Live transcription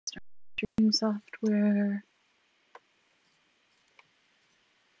streaming software.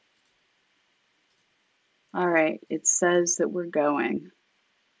 All right, it says that we're going.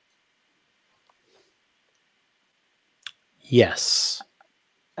 Yes.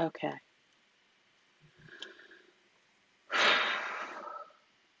 Okay.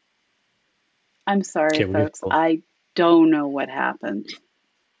 I'm sorry, folks. I don't know what happened.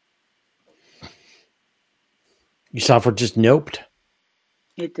 Your software just noped?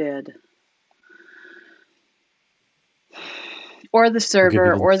 It did. Or the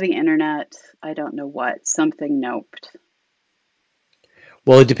server, or the internet. I don't know what. Something noped.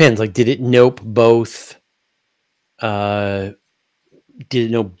 Well, it depends. Like, did it nope both? Did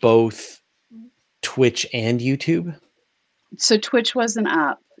it nope both Twitch and YouTube? So Twitch wasn't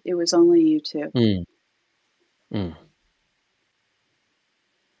up. It was only YouTube.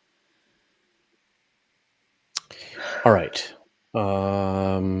 All right.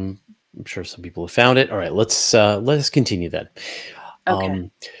 I'm sure some people have found it. All right, let's continue then.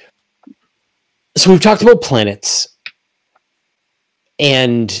 Okay. So we've talked about planets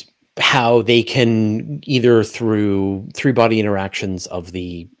and how they can either through three-body interactions of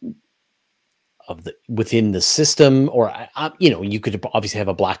the within the system, or you could obviously have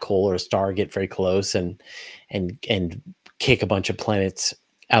a black hole or a star get very close and kick a bunch of planets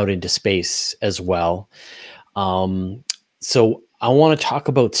out into space as well. So I want to talk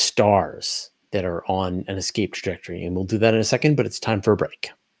about stars that are on an escape trajectory, and we'll do that in a second, but it's time for a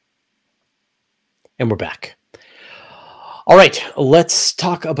break. And we're back. All right, let's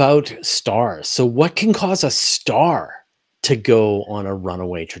talk about stars. So what can cause a star to go on a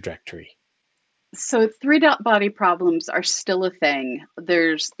runaway trajectory? So three-body problems are still a thing.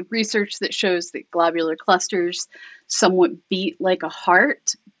 There's research that shows that globular clusters somewhat beat like a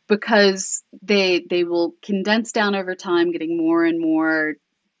heart because they will condense down over time, getting more and more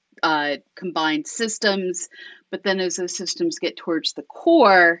combined systems. But then as those systems get towards the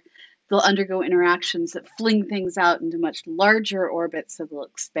core, they'll undergo interactions that fling things out into much larger orbits, so they'll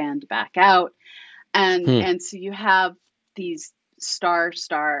expand back out. And so you have these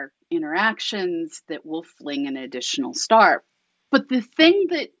star-star interactions that will fling an additional star. But the thing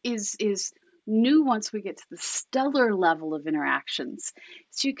that is new once we get to the stellar level of interactions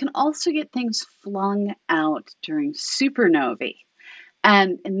is you can also get things flung out during supernovae.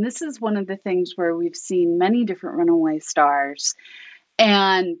 And this is one of the things where we've seen many different runaway stars.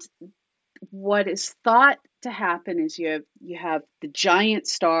 And what is thought to happen is you have the giant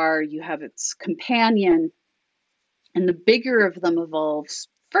star, you have its companion, and the bigger of them evolves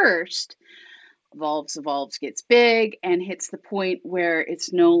first. Evolves, gets big, and hits the point where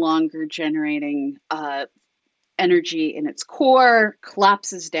it's no longer generating energy in its core,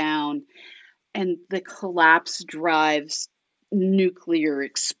 collapses down, and the collapse drives nuclear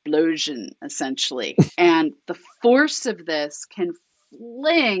explosion, essentially. And the force of this can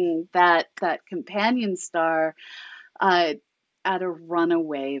fling that companion star at a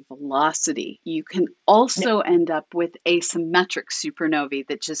runaway velocity. You can also end up with asymmetric supernovae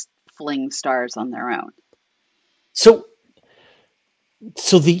that just fling stars on their own. So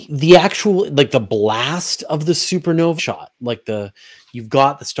the actual, like, the blast of the supernova shot, like you've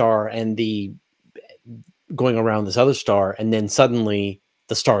got the star and the going around this other star, and then suddenly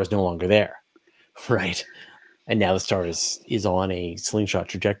the star is no longer there, right? And now the star is on a slingshot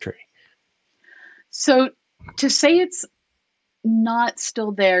trajectory. So to say it's not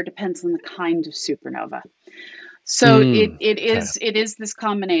still there depends on the kind of supernova. So it is this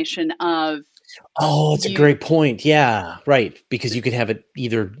combination of. Oh, it's a great point. Yeah, right. Because you could have it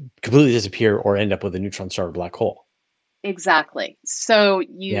either completely disappear or end up with a neutron star or black hole. Exactly. So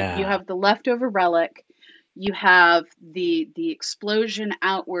you have the leftover relic. You have the explosion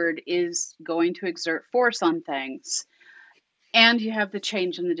outward is going to exert force on things. And you have the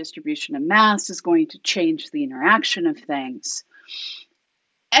change in the distribution of mass is going to change the interaction of things.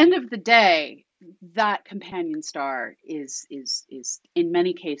 End of the day, that companion star is in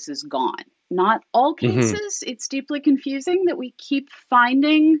many cases gone. Not all cases. It's deeply confusing that we keep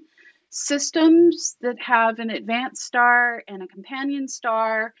finding systems that have an advanced star and a companion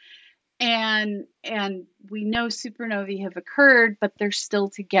star, and we know supernovae have occurred, but they're still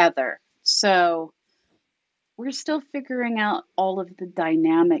together. So we're still figuring out all of the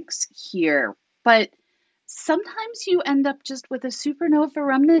dynamics here. But sometimes you end up just with a supernova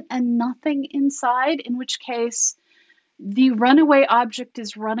remnant and nothing inside, in which case the runaway object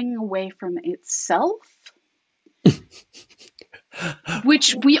is running away from itself,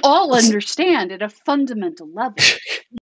 which we all understand at a fundamental level.